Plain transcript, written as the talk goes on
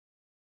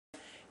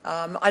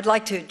I'd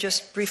like to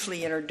just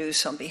briefly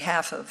introduce on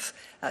behalf of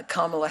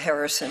Kamala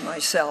Harris and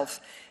myself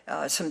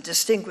some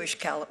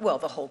distinguished,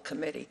 the whole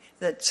committee,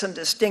 some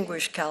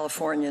distinguished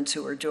Californians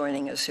who are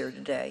joining us here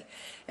today.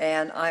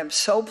 And I'm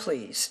so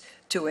pleased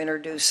to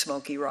introduce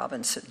Smokey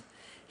Robinson.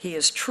 He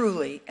is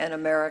truly an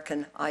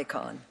American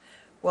icon.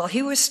 While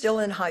he was still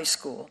in high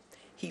school,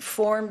 he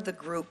formed the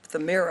group The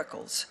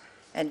Miracles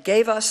and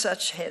gave us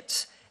such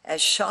hits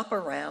as Shop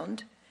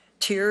Around,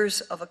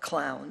 Tears of a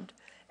Clown,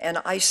 and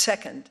I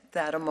Second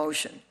That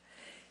Emotion.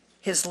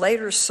 His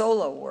later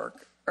solo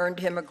work earned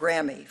him a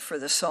Grammy for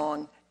the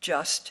song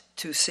Just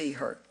to See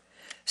Her.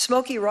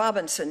 Smokey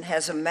Robinson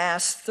has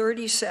amassed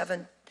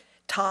 37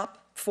 top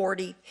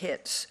 40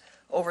 hits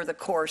over the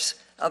course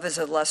of his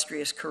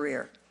illustrious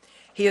career.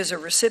 He is a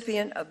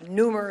recipient of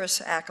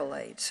numerous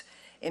accolades,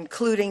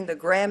 including the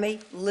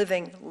Grammy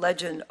Living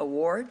Legend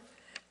Award,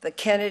 the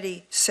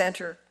Kennedy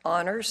Center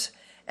Honors,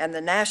 and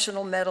the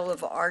National Medal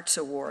of Arts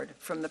Award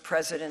from the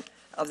President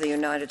of the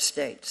United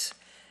States.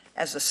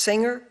 As a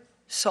singer,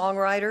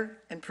 songwriter,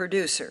 and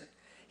producer,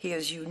 he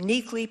is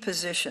uniquely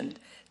positioned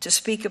to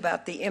speak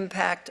about the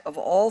impact of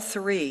all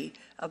three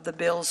of the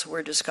bills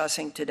we're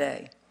discussing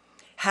today.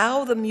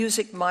 How the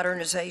Music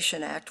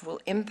Modernization Act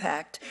will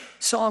impact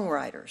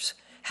songwriters,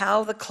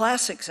 how the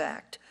Classics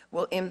Act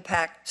will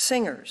impact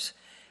singers,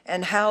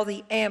 and how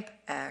the AMP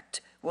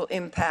Act will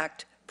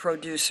impact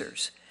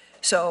producers.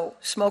 So,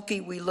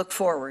 Smokey, we look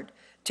forward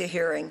to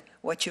hearing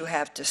what you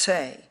have to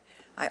say.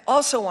 I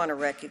also want to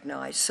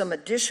recognize some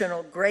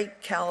additional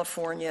great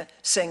California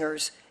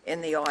singers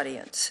in the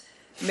audience.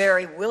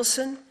 Mary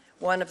Wilson,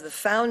 one of the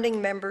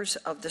founding members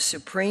of the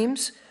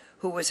Supremes,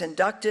 who was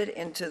inducted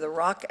into the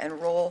Rock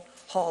and Roll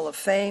Hall of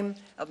Fame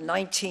of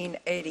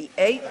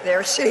 1988.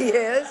 There she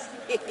is.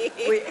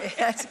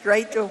 It's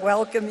great to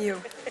welcome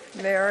you,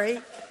 Mary.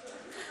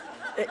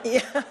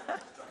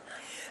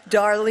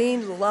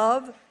 Darlene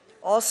Love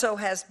also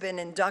has been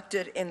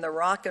inducted in the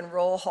Rock and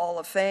Roll Hall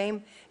of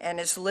Fame and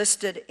is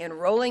listed in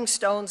Rolling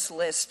Stone's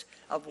list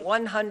of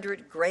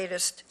 100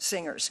 greatest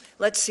singers.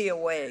 Let's see a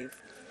wave.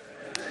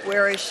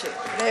 Where is she?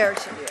 There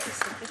she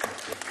is.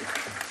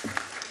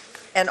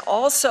 And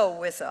also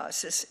with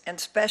us, and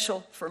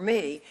special for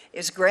me,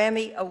 is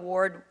Grammy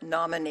Award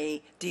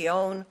nominee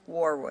Dionne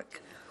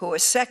Warwick, who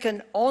is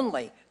second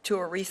only to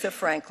Aretha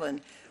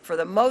Franklin for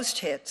the most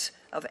hits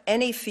of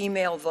any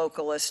female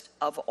vocalist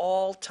of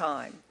all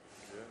time.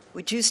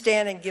 Would you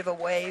stand and give a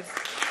wave?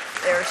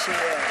 There she is.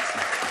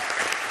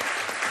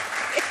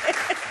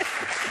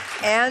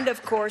 And,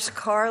 of course,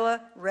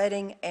 Carla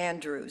Redding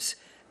Andrews,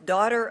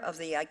 daughter of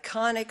the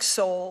iconic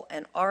soul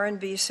and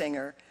R&B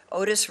singer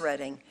Otis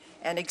Redding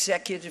and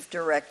executive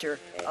director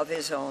of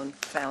his own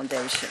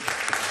foundation.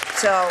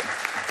 So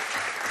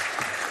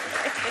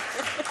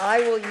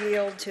I will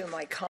yield to my colleague.